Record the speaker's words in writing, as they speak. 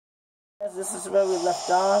This is where we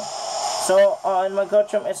left off. So, in my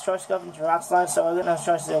Garchomp, it's Choice Scarf into Rock Slide, so I got no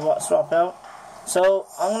choice to swap out. So,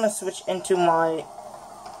 I'm gonna switch into my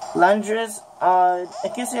Landris. I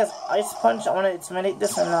guess he has Ice Punch. I want to intimidate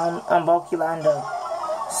this, and I'm bulky Lando.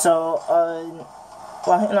 So,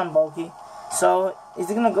 well, and I'm bulky. So, is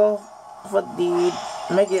he gonna go for the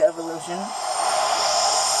Mega Evolution?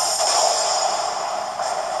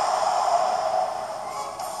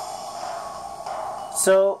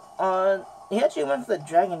 So, he actually went for the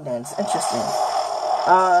Dragon Dance. Interesting.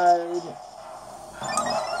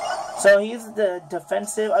 So he uses the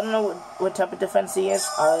defensive. I don't know what type of defense he is.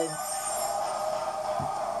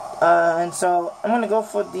 And so I'm gonna go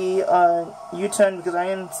for the U-turn because I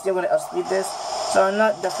am still gonna outspeed this. So I'm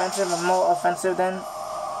not defensive. I'm more offensive then.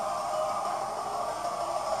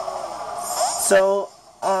 So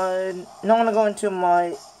now I'm gonna go into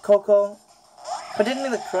my Coco.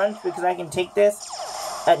 Particularly the Crunch because I can take this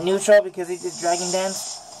at neutral because he did Dragon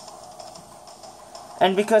Dance.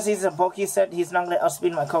 And because he's a bulky set, he's not going to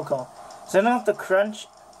outspeed my Coco. So I don't have to Crunch.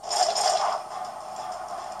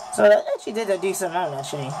 So that actually did a decent amount,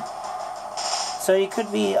 actually. So he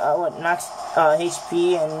could be, max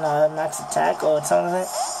HP and max attack or something like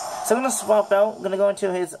that. So I'm going to swap out. I'm going to go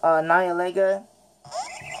into his Nihilega.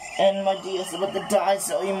 And my D is about to die,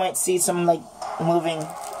 so you might see some, like, moving.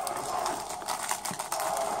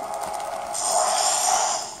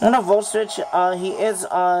 I'm gonna Volt Switch. He is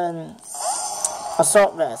on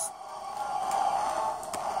Assault Vest.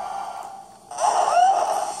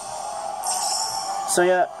 So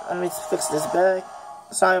yeah, let me fix this back.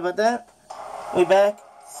 Sorry about that. We back.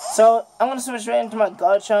 So I'm gonna switch right into my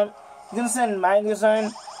Garchomp. He's gonna send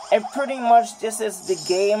Magazine, and pretty much this is the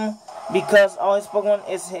game because all his Pokemon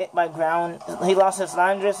is hit by ground. He lost his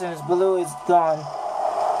Landris and his Blue is gone.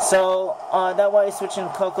 So that's why he's switching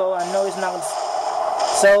to Coco. I know he's not gonna.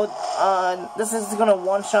 So, this is gonna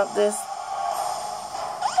one-shot this.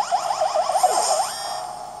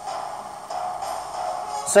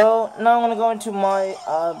 So, now I'm gonna go into my,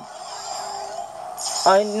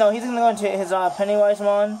 no, he's gonna go into his, Pennywise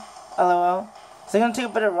Mon, LOL. So, he's gonna take a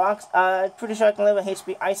bit of rocks. Pretty sure I can live with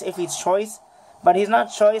HP Ice if he's Choice. But he's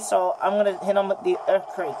not Choice, so I'm gonna hit him with the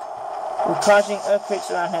Earthquake. We're causing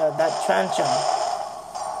Earthquakes around here, that Trancham.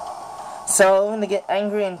 So, I'm gonna get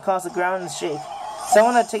angry and cause the ground to shake. So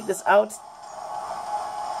I'm gonna take this out.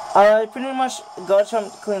 Pretty much Garchomp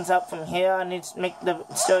cleans up from here. I need to make the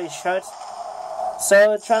story short.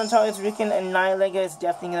 So Trantor is weakened and Nihilega is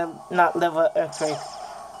definitely gonna not live with Earthquake.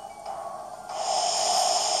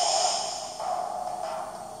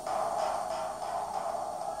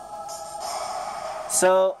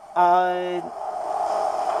 So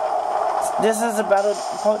this is a battle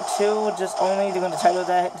part 2, just only they're gonna title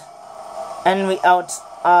that. And we out.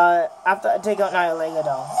 After I take out Nihilega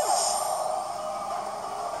though.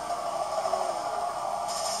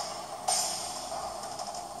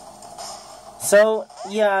 So,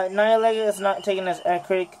 yeah, Nihilega is not taking his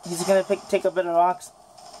Earthquake. He's gonna take a bit of rocks.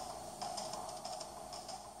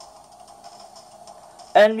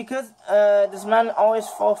 And because, this man always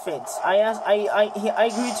forfeits, I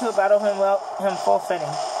agreed to battle him without him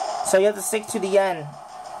forfeiting. So you have to stick to the end.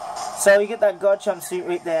 So you get that Garchomp suit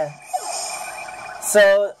right there.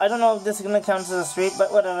 So, I don't know if this is gonna count as a streak,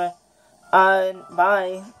 but whatever.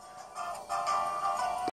 Bye.